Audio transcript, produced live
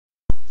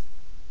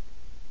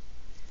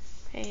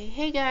Okay,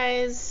 hey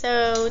guys,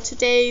 so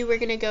today we're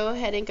going to go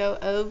ahead and go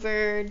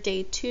over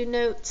day 2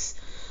 notes,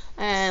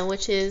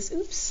 which is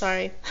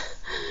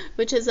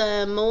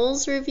a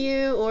moles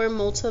review or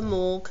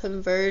mole-to-mole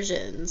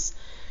conversions.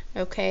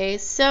 Okay,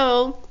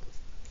 so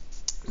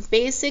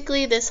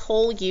basically this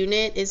whole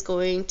unit is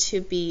going to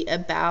be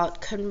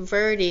about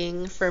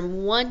converting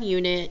from one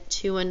unit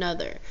to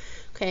another.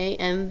 Okay,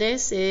 and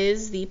this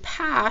is the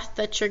path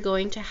that you're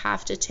going to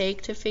have to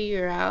take to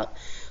figure out,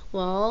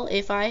 well,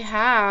 if I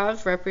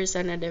have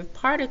representative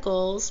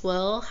particles,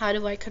 well, how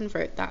do I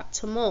convert that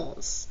to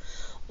moles?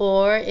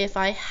 Or if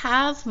I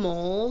have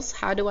moles,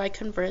 how do I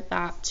convert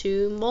that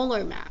to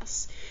molar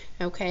mass?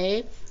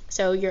 Okay,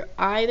 so you're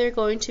either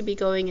going to be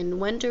going in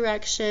one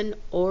direction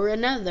or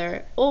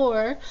another,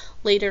 or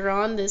later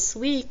on this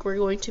week, we're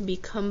going to be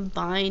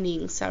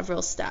combining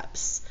several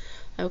steps.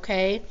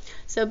 Okay,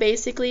 so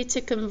basically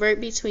to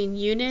convert between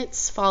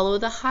units, follow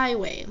the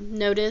highway.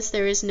 Notice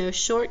there is no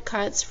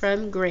shortcuts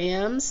from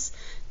grams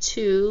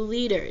to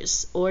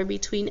liters or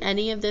between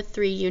any of the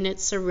 3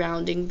 units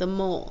surrounding the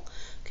mole.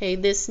 Okay,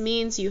 this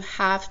means you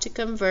have to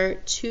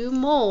convert to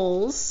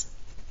moles,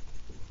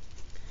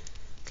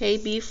 okay,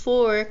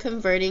 before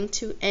converting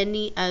to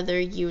any other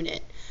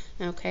unit.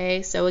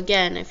 Okay, so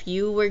again, if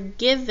you were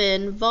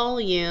given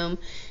volume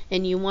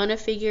and you want to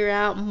figure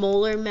out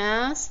molar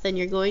mass, then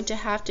you're going to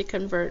have to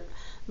convert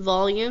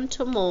volume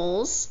to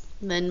moles,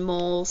 then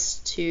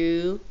moles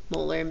to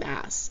molar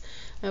mass.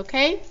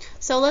 Okay,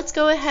 so let's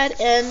go ahead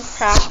and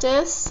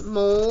practice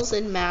moles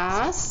and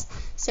mass.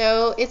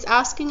 So it's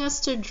asking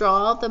us to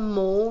draw the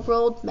mole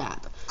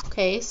roadmap.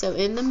 Okay, so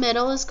in the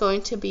middle is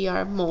going to be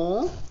our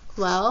mole.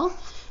 Well,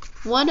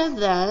 one of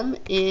the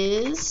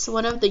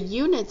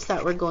units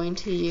that we're going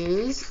to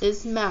use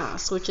is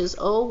mass, which is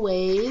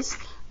always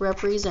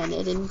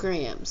represented in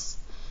grams.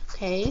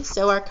 Okay,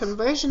 so our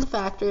conversion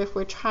factor, if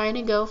we're trying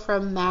to go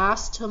from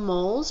mass to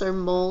moles or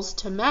moles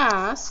to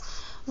mass,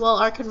 well,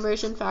 our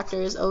conversion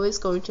factor is always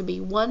going to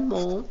be 1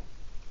 mole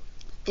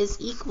is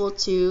equal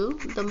to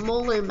the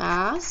molar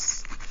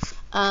mass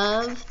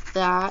of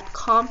that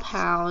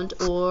compound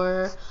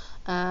or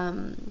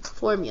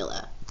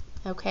formula.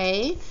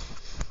 Okay,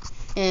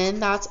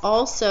 and that's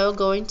also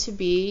going to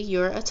be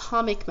your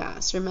atomic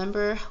mass.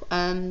 Remember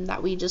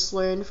that we just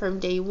learned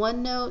from day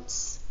 1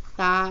 notes?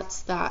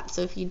 That's that.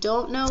 So if you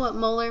don't know what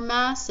molar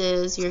mass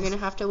is, you're going to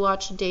have to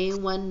watch day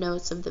 1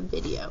 notes of the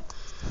video.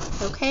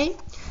 Okay,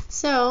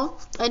 so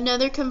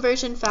another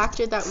conversion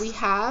factor that we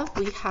have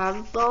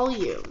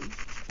volume,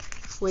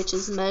 which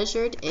is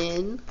measured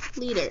in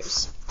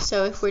liters.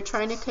 So if we're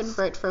trying to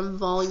convert from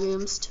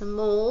volumes to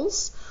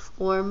moles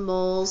or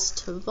moles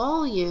to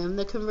volume,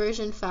 the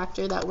conversion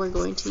factor that we're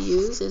going to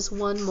use is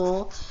 1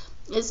 mole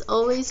is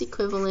always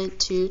equivalent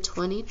to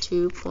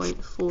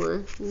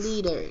 22.4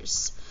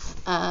 liters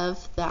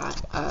of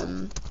that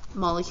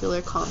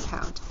molecular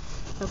compound.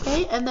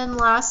 Okay, and then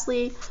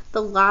lastly,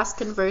 the last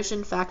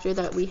conversion factor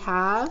that we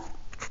have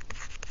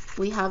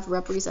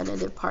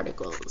representative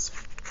particles.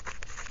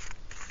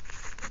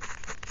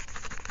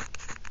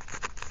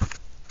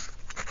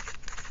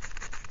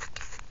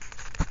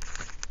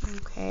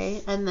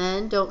 Okay, and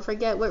then don't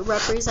forget what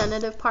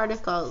representative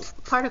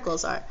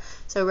particles are.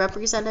 So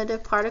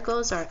representative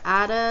particles are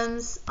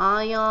atoms,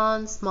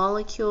 ions,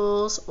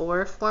 molecules,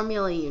 or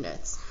formula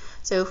units.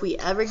 So if we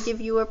ever give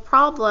you a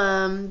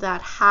problem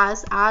that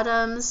has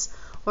atoms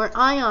or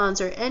ions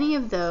or any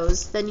of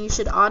those, then you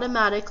should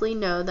automatically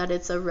know that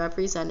it's a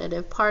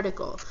representative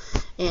particle.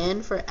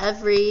 And for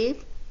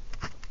every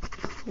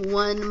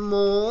 1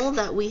 mole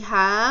that we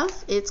have,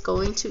 it's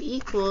going to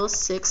equal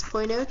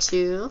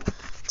 6.02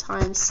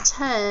 times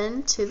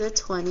 10 to the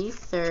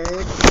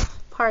 23rd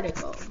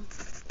particle.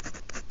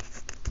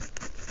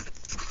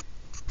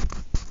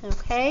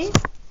 Okay,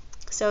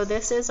 so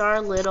this is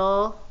our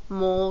little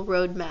mole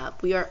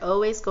roadmap. We are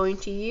always going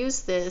to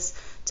use this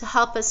to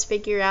help us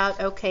figure out,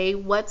 okay,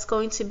 what's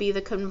going to be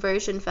the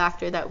conversion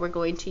factor that we're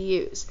going to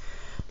use.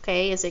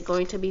 Okay, is it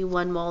going to be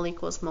 1 mole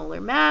equals molar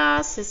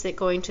mass? Is it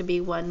going to be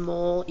 1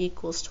 mole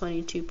equals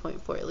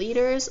 22.4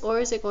 liters? Or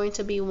is it going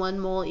to be 1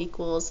 mole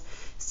equals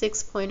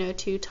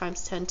 6.02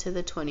 times 10 to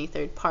the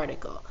 23rd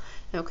particle?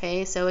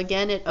 Okay, so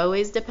again, it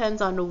always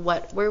depends on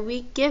what were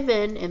we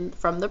given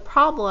from the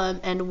problem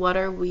and what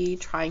are we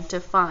trying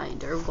to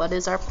find, or what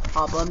is our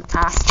problem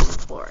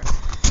asking for.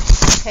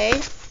 Okay.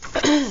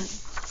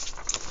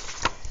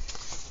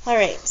 All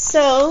right,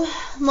 so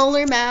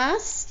molar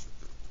mass.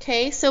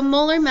 Okay, so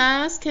molar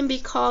mass can be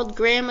called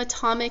gram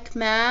atomic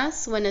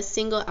mass when a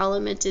single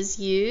element is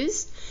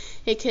used.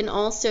 It can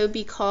also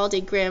be called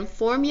a gram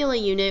formula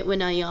unit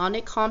when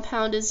ionic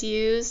compound is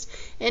used,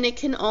 and it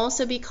can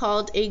also be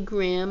called a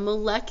gram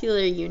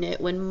molecular unit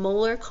when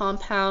molar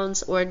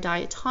compounds or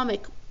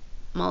diatomic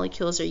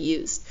molecules are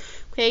used.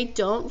 Okay,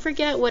 don't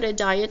forget what a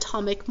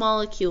diatomic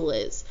molecule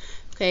is.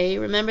 Okay,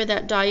 remember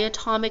that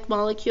diatomic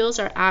molecules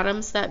are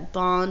atoms that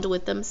bond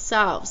with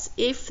themselves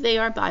if they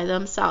are by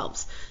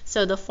themselves.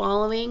 So the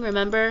following,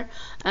 remember,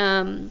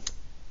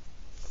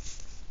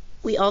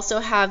 we also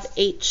have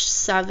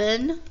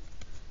H7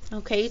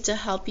 okay, to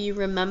help you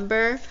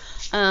remember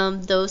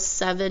those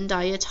 7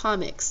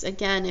 diatomics.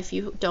 Again, if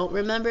you don't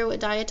remember what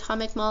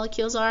diatomic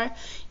molecules are,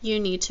 you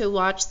need to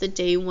watch the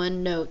day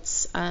 1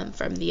 notes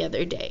from the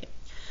other day.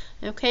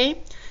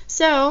 Okay,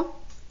 so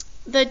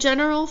the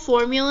general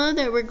formula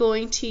that we're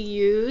going to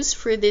use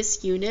for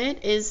this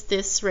unit is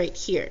this right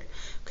here.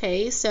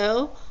 Okay,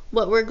 so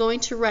what we're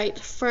going to write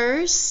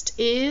first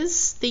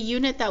is the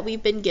unit that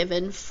we've been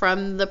given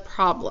from the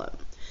problem.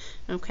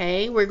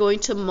 Okay, we're going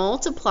to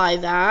multiply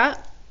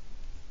that.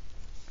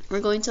 We're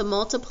going to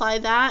multiply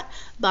that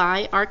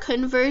by our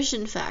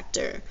conversion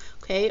factor.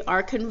 Okay,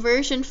 our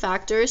conversion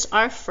factors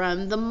are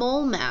from the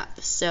mole map.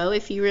 So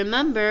if you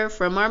remember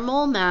from our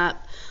mole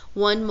map,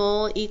 1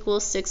 mole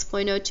equals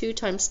 6.02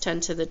 times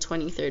 10 to the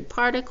 23rd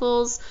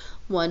particles,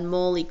 1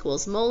 mole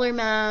equals molar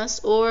mass,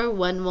 or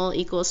 1 mole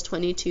equals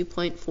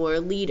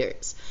 22.4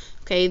 liters.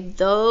 Okay,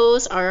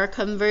 those are our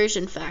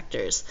conversion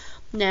factors.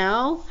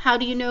 Now, how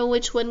do you know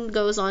which one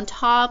goes on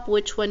top,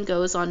 which one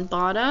goes on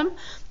bottom?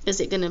 Is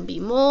it going to be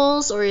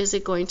moles or is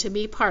it going to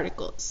be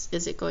particles?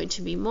 Is it going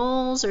to be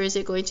moles or is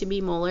it going to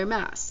be molar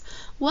mass?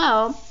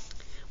 Well,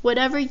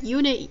 whatever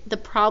unit the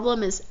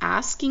problem is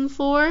asking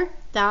for,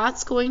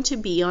 that's going to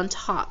be on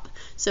top.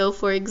 So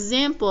for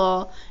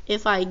example,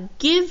 if I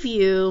give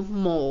you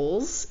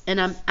moles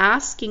and I'm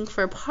asking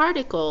for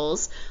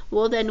particles,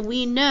 well then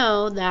we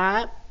know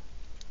that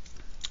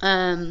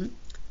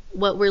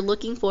what we're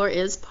looking for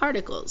is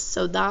particles.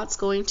 So that's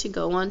going to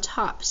go on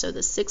top. So the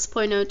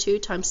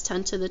 6.02 times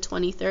 10 to the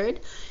 23rd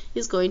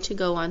is going to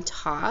go on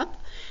top.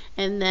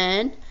 And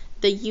then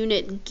the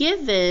unit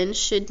given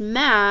should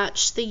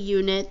match the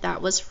unit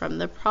that was from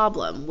the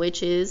problem,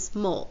 which is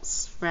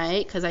moles,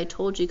 right? Because I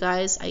told you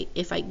guys,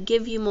 if I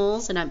give you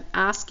moles and I'm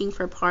asking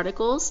for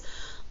particles,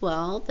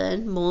 well,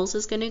 then moles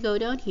is going to go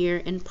down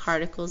here and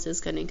particles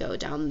is going to go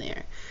down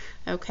there.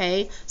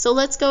 Okay, so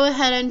let's go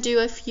ahead and do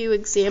a few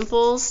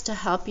examples to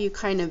help you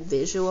kind of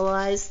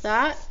visualize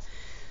that.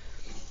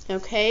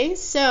 Okay,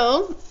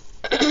 so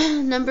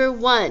number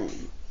 1.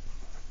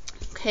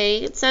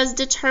 Okay, it says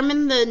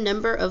determine the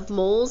number of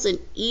moles in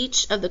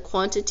each of the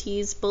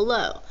quantities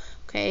below.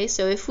 Okay,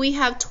 so if we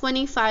have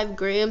 25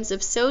 grams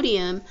of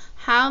sodium,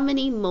 how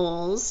many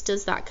moles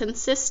does that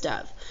consist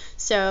of?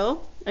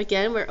 So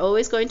again, we're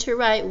always going to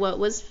write what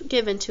was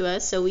given to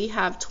us. So we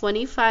have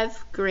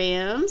 25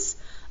 grams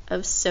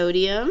of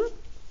sodium.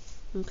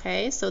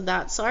 Okay, so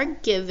that's our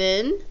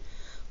given.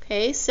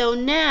 Okay, so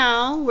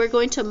now we're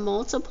going to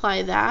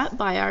multiply that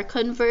by our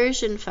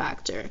conversion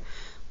factor.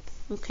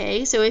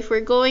 Okay, so if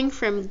we're going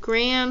from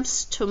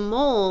grams to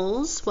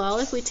moles, well,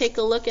 if we take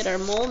a look at our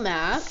mole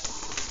map,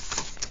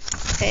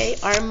 okay,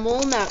 our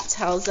mole map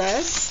tells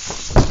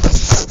us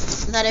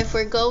that if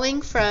we're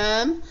going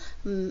from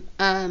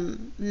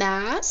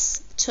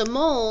mass to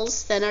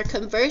moles, then our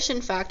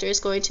conversion factor is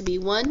going to be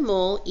 1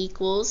 mole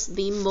equals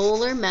the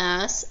molar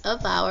mass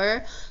of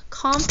our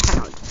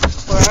compound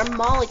or our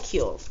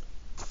molecule.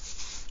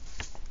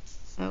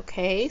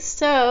 Okay,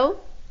 so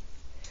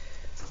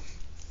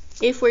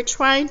if we're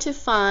trying to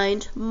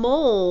find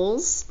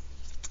moles,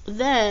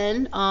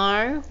 then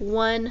our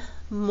 1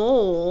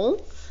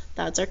 mole,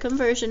 that's our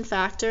conversion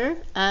factor,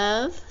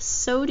 of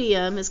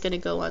sodium is going to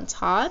go on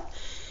top,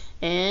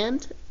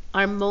 and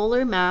our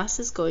molar mass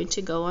is going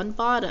to go on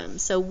bottom.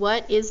 So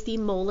what is the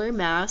molar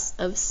mass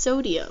of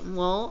sodium?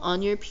 Well,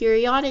 on your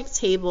periodic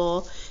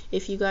table,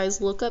 if you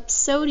guys look up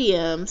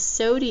sodium,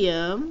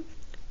 sodium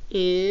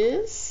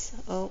is,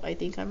 oh, I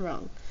think I'm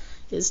wrong,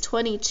 is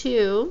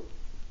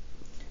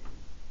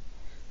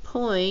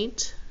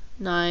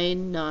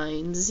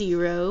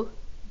 22.990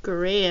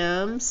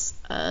 grams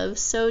of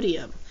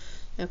sodium.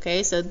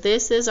 Okay, so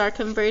this is our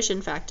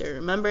conversion factor.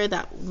 Remember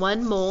that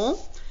 1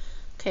 mole,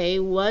 okay,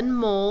 1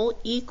 mole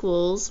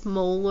equals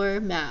molar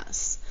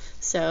mass.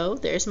 So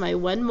there's my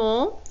 1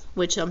 mole,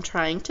 which I'm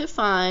trying to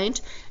find,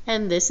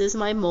 and this is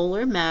my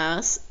molar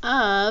mass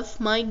of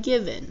my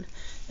given.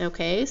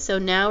 Okay, so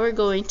now we're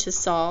going to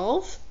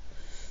solve.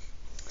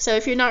 So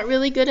if you're not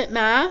really good at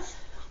math,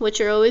 what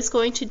you're always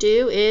going to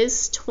do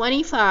is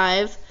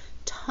 25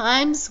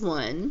 times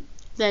 1,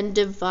 then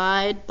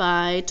divide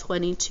by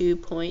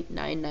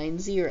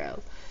 22.990.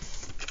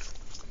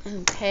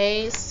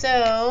 Okay,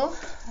 so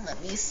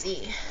let me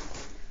see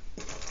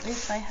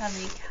if I have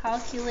a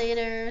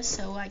calculator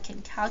so I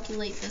can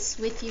calculate this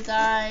with you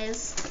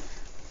guys.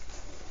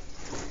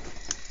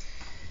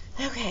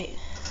 Okay,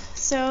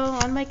 so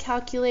on my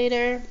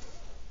calculator,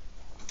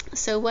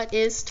 so what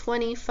is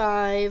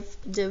 25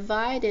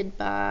 divided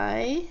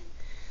by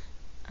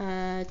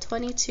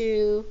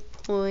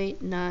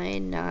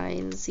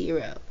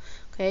 22.990?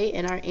 Okay,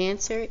 and our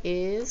answer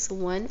is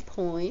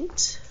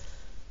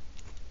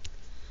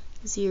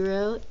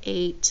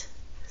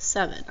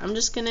 1.087. I'm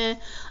just going to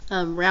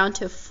round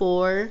to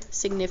 4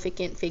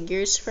 significant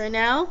figures for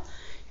now.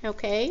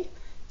 Okay,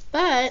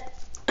 but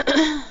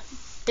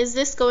is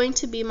this going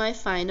to be my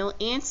final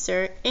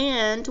answer?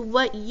 And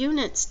what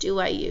units do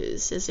I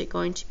use? Is it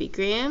going to be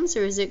grams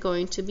or is it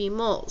going to be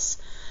moles?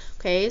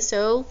 Okay,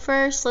 so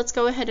first let's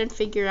go ahead and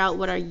figure out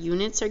what our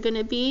units are going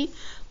to be.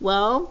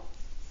 Well,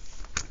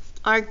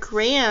 our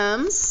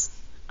grams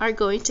are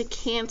going to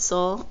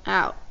cancel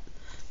out.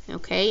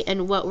 Okay,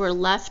 and what we're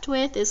left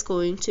with is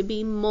going to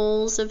be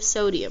moles of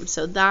sodium.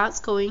 So that's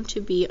going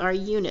to be our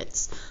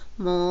units,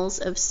 moles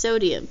of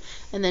sodium.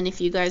 And then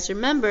if you guys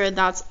remember,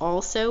 that's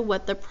also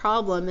what the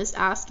problem is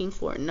asking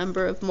for,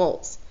 number of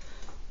moles.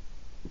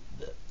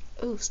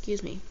 Oh,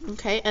 excuse me.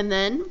 Okay, and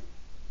then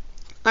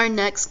our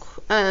next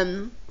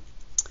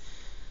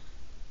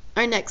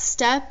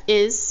step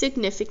is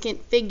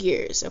significant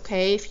figures.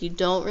 Okay, if you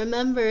don't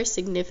remember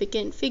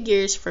significant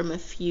figures from a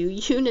few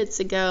units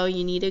ago,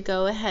 you need to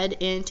go ahead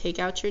and take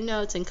out your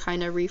notes and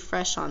kind of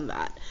refresh on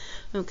that.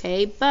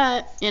 Okay,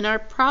 but in our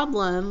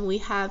problem, we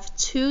have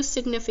two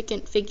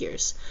significant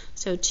figures.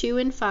 So 2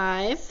 and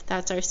 5,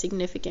 that's our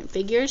significant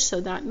figures.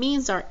 So that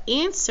means our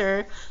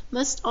answer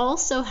must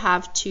also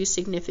have two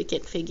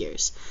significant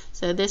figures.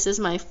 So this is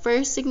my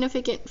first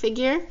significant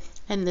figure,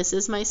 and this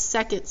is my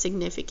second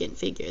significant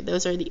figure.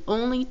 Those are the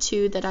only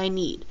two that I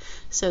need.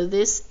 So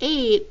this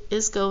 8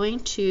 is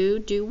going to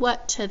do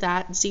what to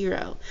that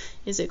 0?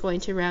 Is it going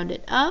to round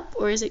it up,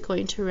 or is it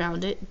going to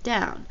round it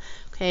down?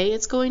 Okay,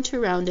 it's going to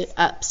round it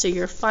up. So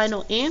your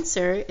final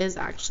answer is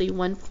actually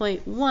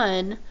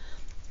 1.1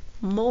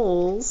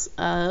 moles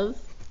of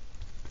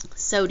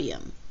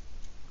sodium.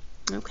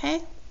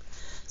 Okay,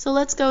 so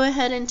let's go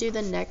ahead and do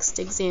the next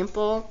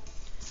example.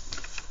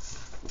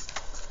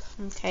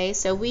 Okay,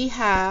 so we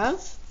have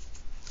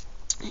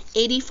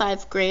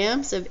 85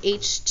 grams of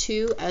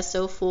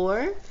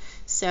H2SO4.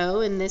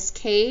 So in this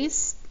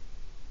case,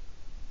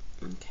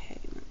 okay,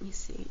 let me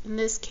see. In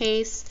this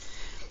case,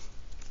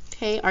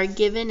 okay, our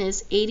given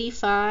is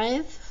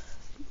 85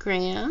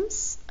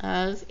 grams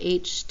of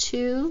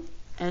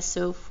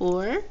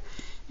H2SO4.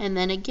 And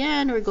then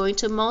again, we're going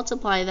to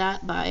multiply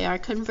that by our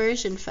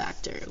conversion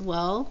factor.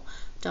 Well,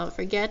 don't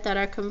forget that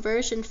our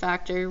conversion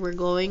factor, we're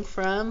going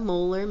from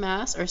molar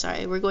mass, or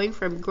sorry, we're going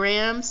from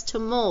grams to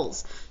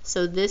moles.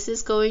 So this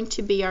is going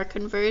to be our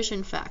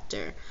conversion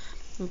factor.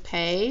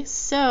 Okay,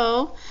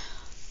 so,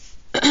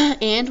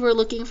 and we're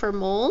looking for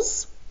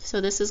moles.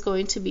 So this is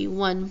going to be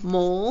 1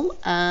 mole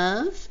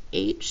of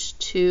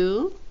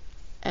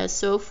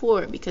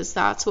H2SO4, because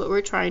that's what we're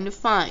trying to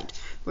find.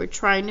 We're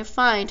trying to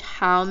find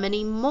how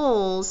many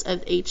moles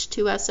of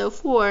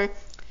H2SO4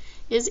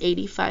 is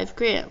 85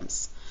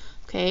 grams.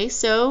 Okay,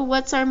 so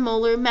what's our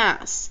molar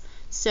mass?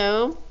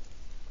 So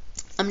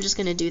I'm just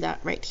going to do that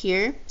right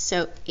here.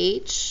 So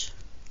H,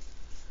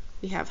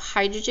 we have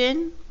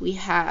hydrogen, we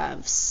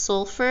have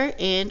sulfur,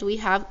 and we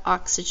have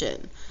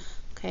oxygen.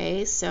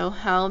 Okay, so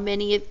how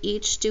many of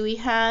each do we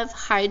have?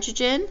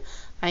 Hydrogen,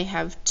 I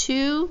have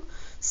 2.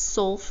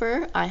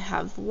 Sulfur, I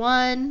have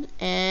 1.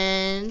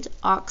 And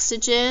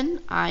oxygen,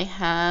 I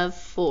have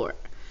 4.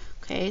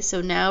 Okay,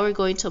 so now we're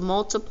going to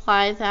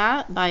multiply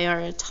that by our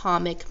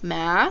atomic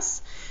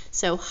mass.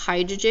 So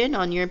hydrogen,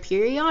 on your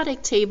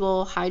periodic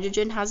table,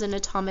 hydrogen has an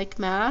atomic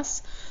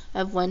mass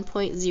of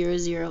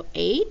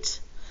 1.008.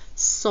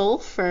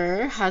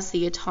 Sulfur has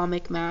the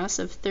atomic mass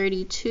of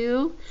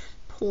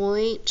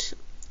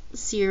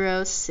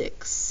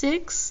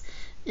 32.066.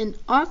 And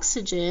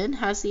oxygen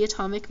has the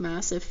atomic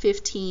mass of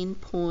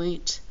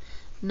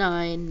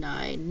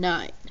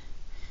 15.999.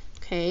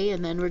 Okay,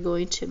 and then we're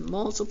going to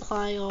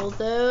multiply all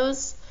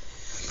those.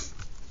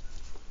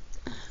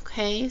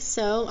 Okay,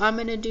 so I'm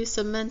going to do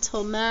some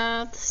mental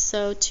math.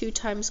 So 2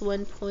 times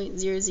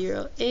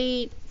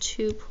 1.008,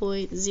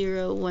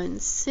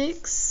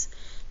 2.016.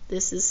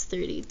 This is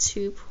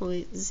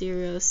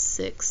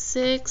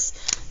 32.066.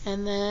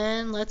 And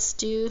then let's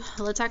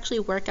actually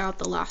work out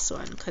the last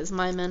one, because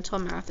my mental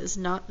math is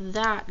not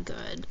that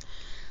good.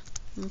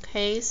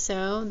 Okay,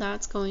 so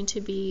that's going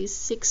to be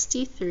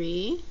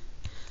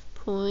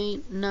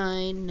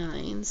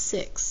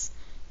 63.996.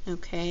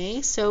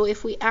 Okay, so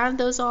if we add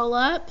those all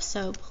up,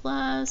 so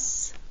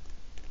plus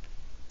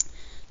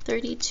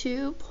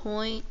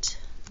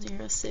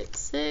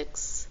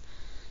 32.066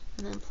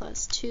 and then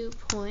plus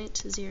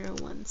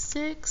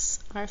 2.016,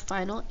 our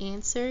final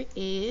answer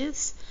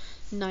is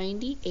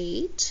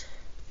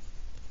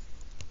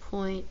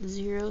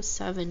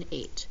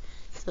 98.078.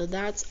 So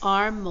that's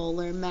our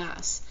molar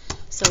mass.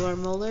 So our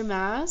molar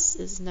mass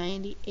is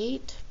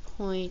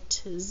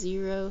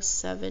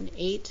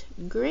 98.078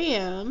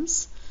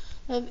 grams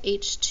of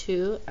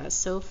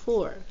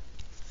H2SO4.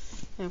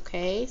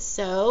 Okay,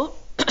 so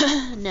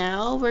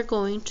now we're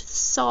going to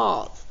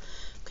solve.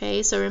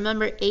 Okay, so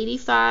remember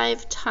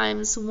 85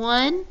 times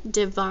 1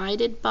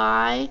 divided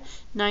by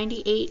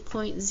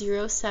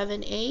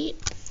 98.078.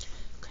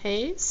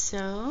 Okay,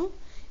 so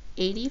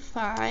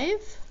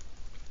 85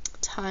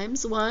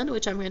 times 1,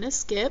 which I'm going to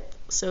skip,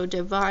 so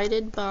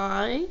divided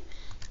by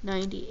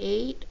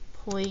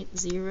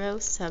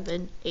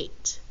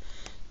 98.078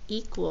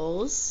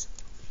 equals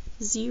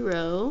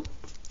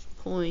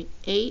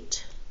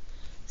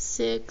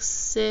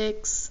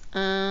 0.866,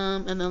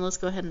 and then let's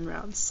go ahead and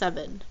round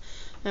 7.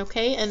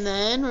 Okay, and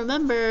then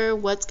remember,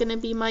 what's going to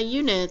be my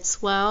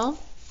units? Well,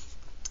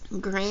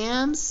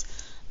 grams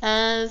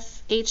of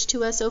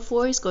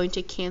H2SO4 is going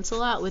to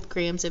cancel out with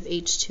grams of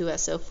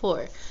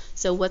H2SO4.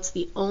 So what's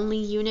the only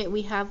unit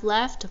we have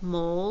left?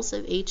 Moles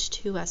of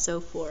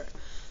H2SO4.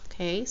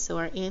 Okay, so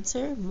our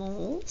answer,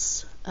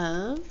 moles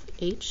of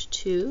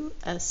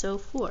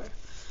H2SO4.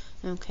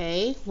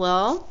 Okay,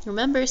 well,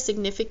 remember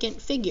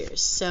significant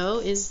figures. So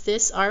is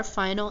this our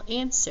final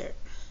answer?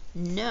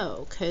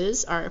 No,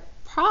 because our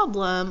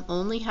problem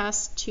only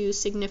has 2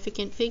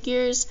 significant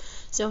figures.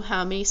 So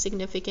how many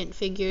significant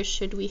figures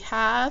should we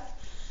have?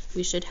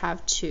 We should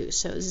have 2.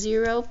 So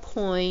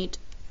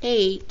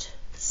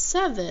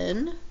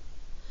 0.87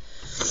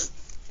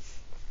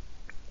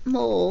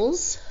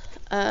 moles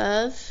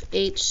of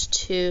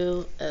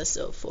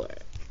H2SO4.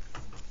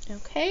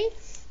 Okay?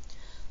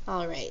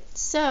 All right,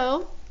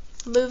 so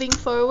moving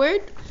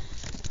forward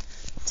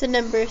to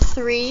number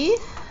 3.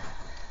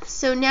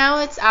 So now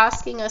it's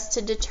asking us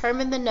to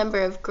determine the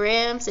number of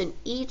grams in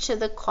each of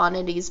the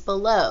quantities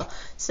below.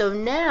 So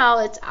now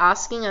it's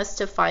asking us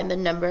to find the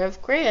number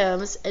of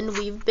grams, and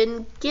we've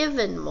been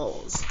given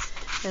moles.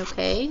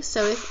 Okay,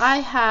 so if I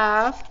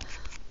have,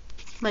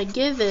 my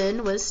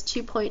given was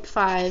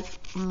 2.5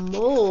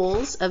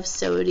 moles of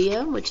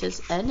sodium, which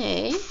is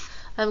Na,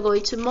 I'm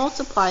going to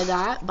multiply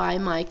that by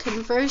my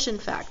conversion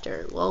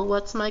factor. Well,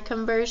 what's my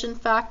conversion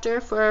factor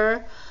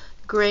for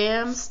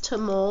grams to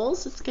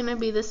moles? It's going to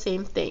be the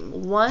same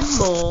thing. 1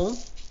 mole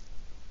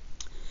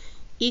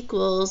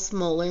equals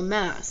molar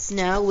mass.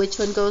 Now, which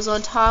one goes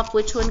on top?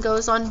 Which one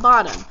goes on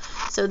bottom?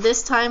 So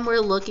this time we're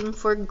looking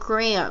for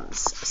grams.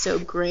 So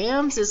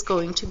grams is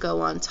going to go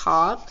on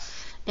top,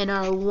 and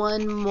our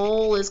 1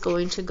 mole is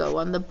going to go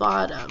on the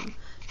bottom.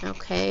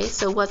 Okay,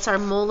 so what's our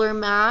molar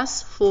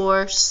mass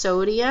for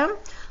sodium?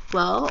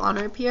 Well, on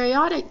our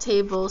periodic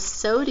table,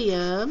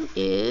 sodium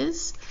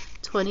is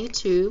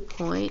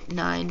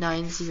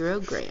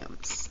 22.990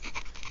 grams.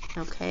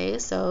 Okay,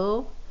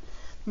 so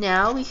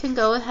now we can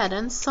go ahead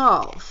and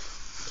solve.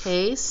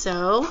 Okay,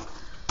 so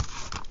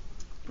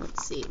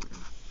let's see.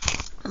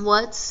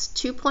 What's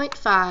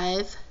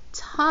 2.5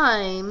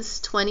 times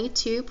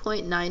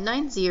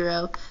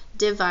 22.990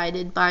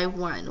 divided by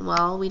 1?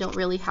 Well, we don't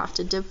really have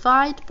to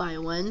divide by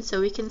 1,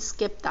 so we can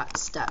skip that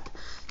step.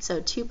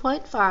 So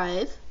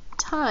 2.5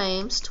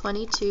 times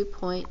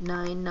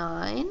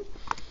 22.99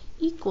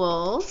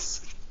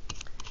 equals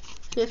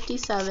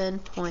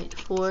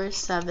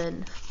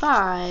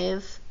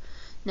 57.475.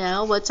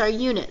 Now, what's our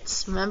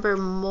units? Remember,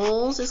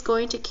 moles is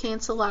going to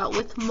cancel out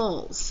with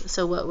moles.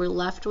 So what we're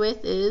left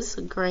with is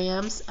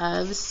grams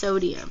of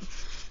sodium.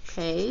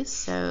 Okay,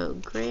 so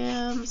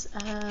grams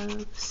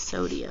of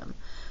sodium.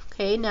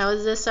 Okay, now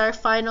is this our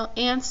final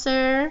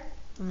answer?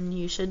 And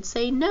you should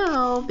say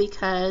no,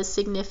 because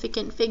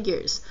significant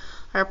figures.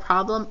 Our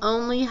problem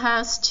only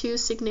has 2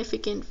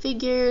 significant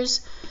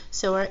figures,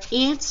 so our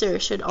answer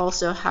should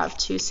also have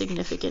 2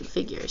 significant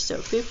figures. So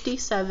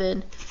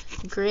 57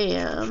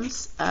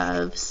 grams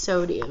of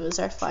sodium is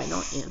our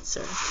final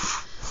answer.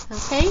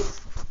 Okay,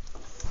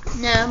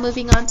 now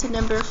moving on to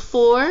number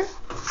 4.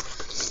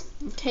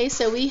 Okay,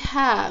 so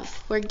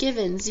we're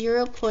given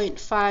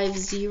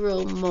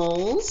 0.50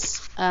 moles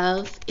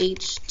of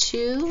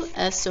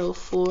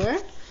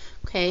H2SO4.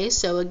 Okay,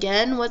 so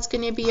again, what's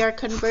going to be our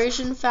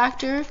conversion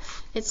factor?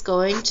 It's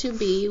going to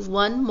be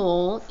 1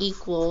 mole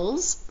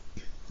equals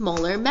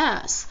molar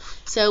mass.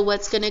 So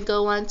what's going to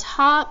go on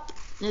top?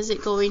 Is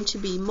it going to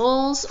be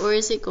moles or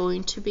is it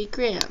going to be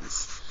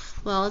grams?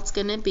 Well, it's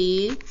going to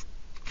be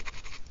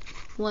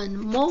 1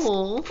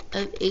 mole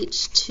of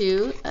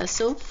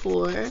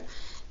H2SO4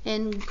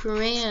 and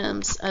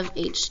grams of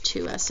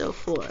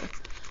H2SO4.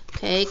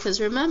 Okay, because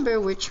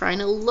remember, we're trying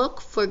to look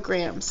for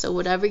grams. So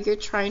whatever you're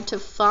trying to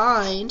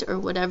find or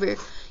whatever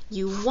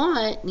you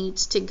want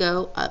needs to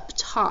go up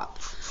top.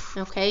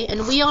 Okay,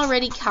 and we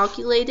already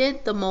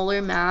calculated the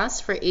molar mass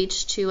for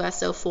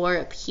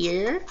H2SO4 up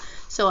here.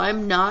 So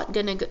I'm not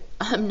gonna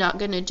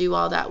do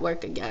all that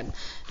work again.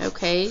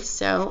 Okay,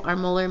 so our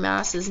molar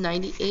mass is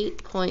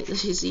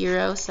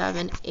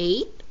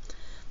 98.078.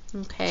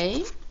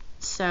 Okay,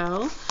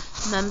 so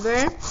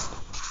remember,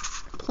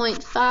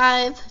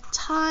 0.5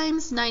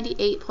 times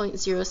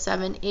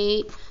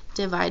 98.078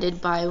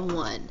 divided by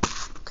 1.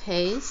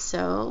 Okay,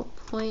 so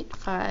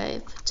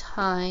 0.5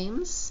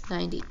 times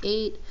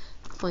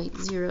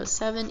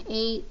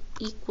 98.078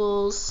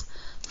 equals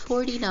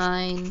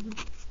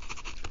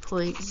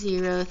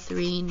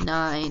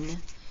 49.039.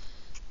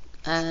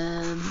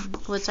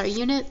 What's our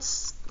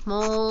units?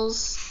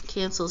 Moles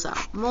cancels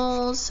out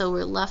moles, so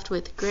we're left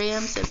with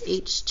grams of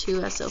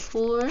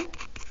H2SO4.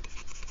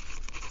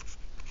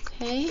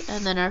 Okay,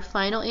 and then our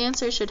final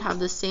answer should have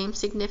the same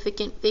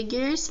significant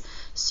figures.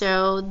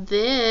 So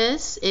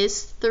this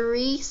is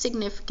 3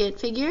 significant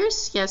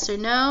figures. Yes or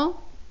no?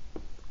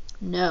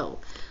 No.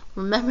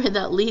 Remember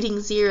that leading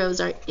zeros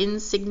are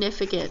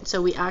insignificant,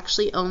 so we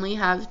actually only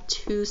have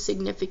 2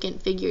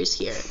 significant figures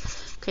here.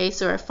 Okay,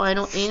 so our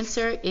final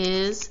answer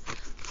is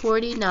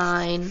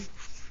 49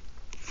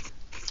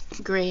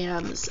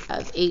 grams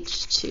of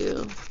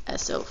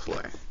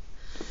H2SO4.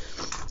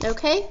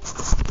 Okay?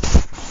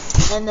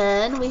 And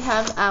then we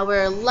have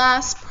our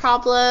last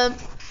problem.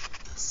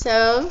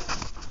 So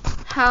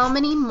how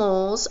many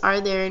moles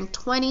are there in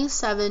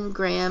 27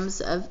 grams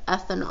of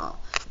ethanol?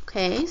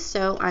 Okay,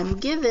 so I'm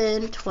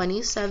given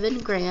 27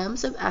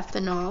 grams of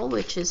ethanol,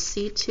 which is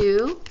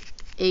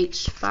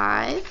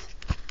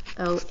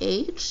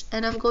C2H5OH,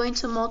 and I'm going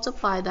to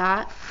multiply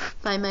that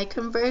by my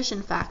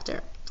conversion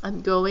factor.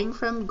 I'm going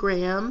from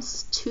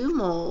grams to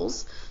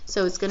moles,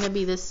 so it's going to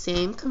be the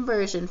same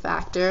conversion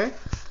factor.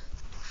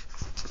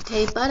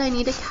 Okay, but I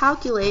need to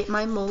calculate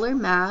my molar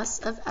mass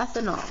of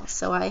ethanol.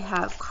 So I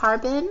have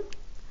carbon,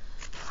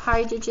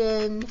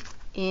 hydrogen,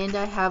 and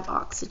I have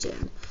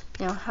oxygen.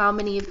 Now, how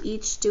many of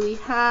each do we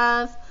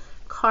have?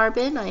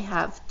 Carbon, I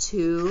have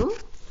 2.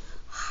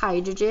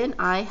 Hydrogen,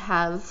 I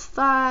have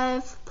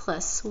 5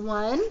 plus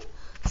 1,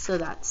 so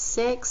that's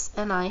 6,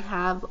 and I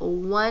have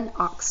 1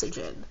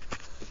 oxygen.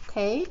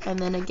 Okay, and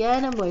then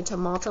again, I'm going to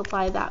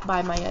multiply that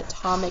by my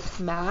atomic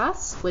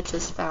mass, which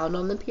is found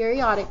on the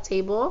periodic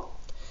table.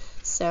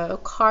 So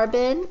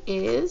carbon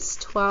is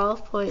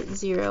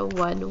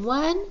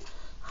 12.011,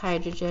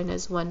 hydrogen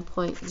is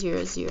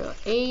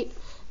 1.008,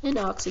 and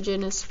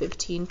oxygen is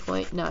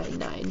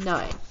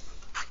 15.999.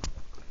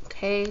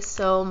 Okay,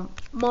 so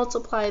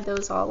multiply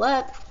those all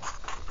up.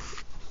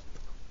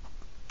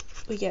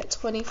 We get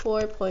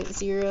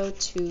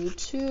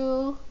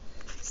 24.022,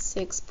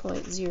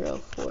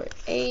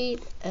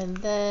 6.048, and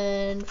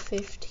then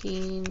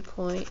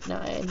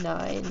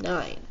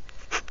 15.999.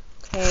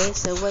 Okay,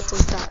 so what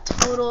does that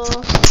total?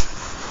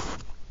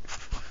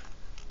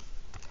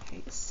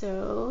 Okay,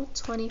 so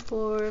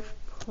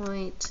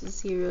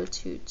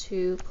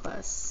 24.022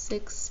 plus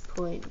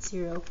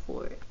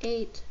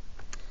 6.048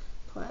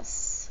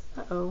 plus,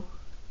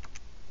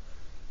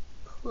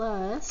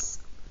 plus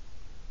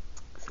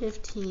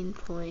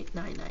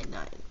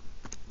 15.999.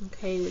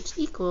 Okay, which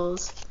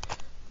equals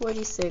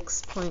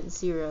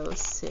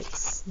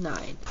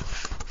 46.069.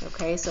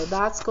 Okay, so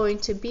that's going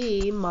to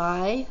be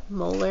my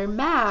molar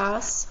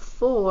mass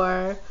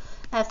for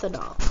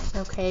ethanol.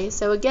 Okay,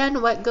 so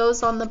again, what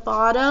goes on the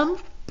bottom?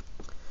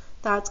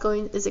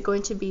 Is it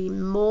going to be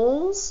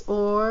moles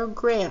or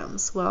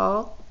grams?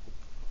 Well,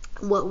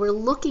 what we're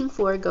looking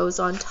for goes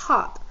on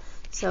top.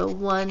 So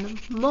 1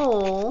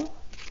 mole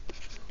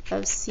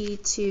of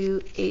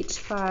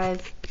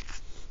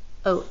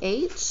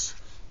C2H5OH,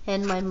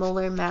 and my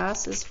molar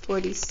mass is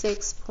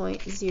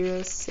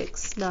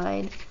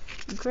 46.069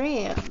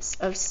 grams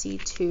of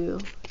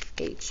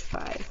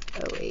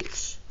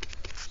C2H5OH.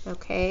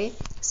 Okay,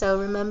 so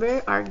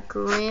remember, our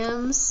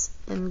grams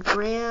and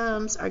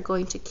grams are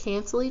going to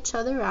cancel each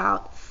other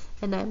out,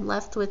 and I'm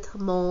left with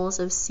moles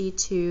of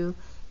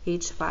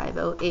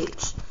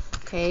C2H5OH.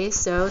 Okay,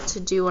 so to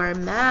do our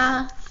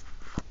math,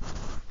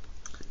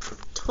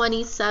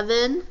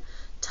 27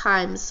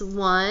 times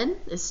 1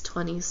 is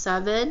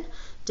 27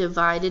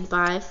 divided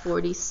by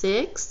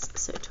 46.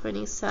 So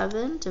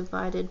 27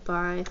 divided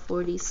by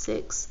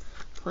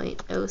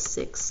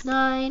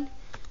 46.069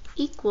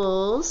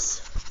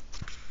 equals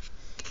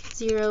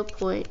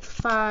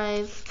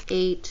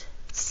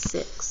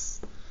 0.586.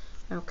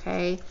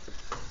 Okay.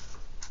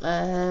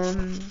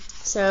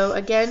 So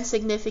again,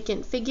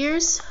 significant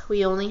figures.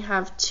 We only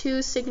have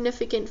 2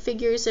 significant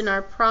figures in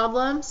our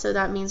problem, so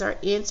that means our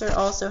answer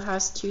also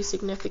has 2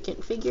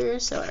 significant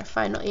figures. So our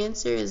final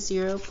answer is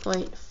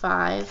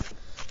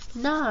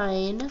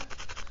 0.59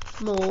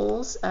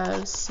 moles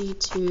of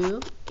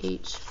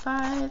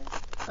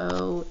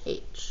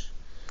C2H5OH.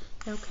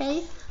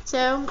 Okay,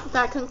 so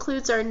that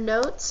concludes our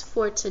notes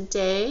for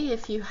today.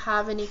 If you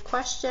have any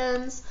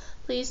questions,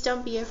 please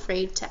don't be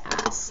afraid to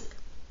ask.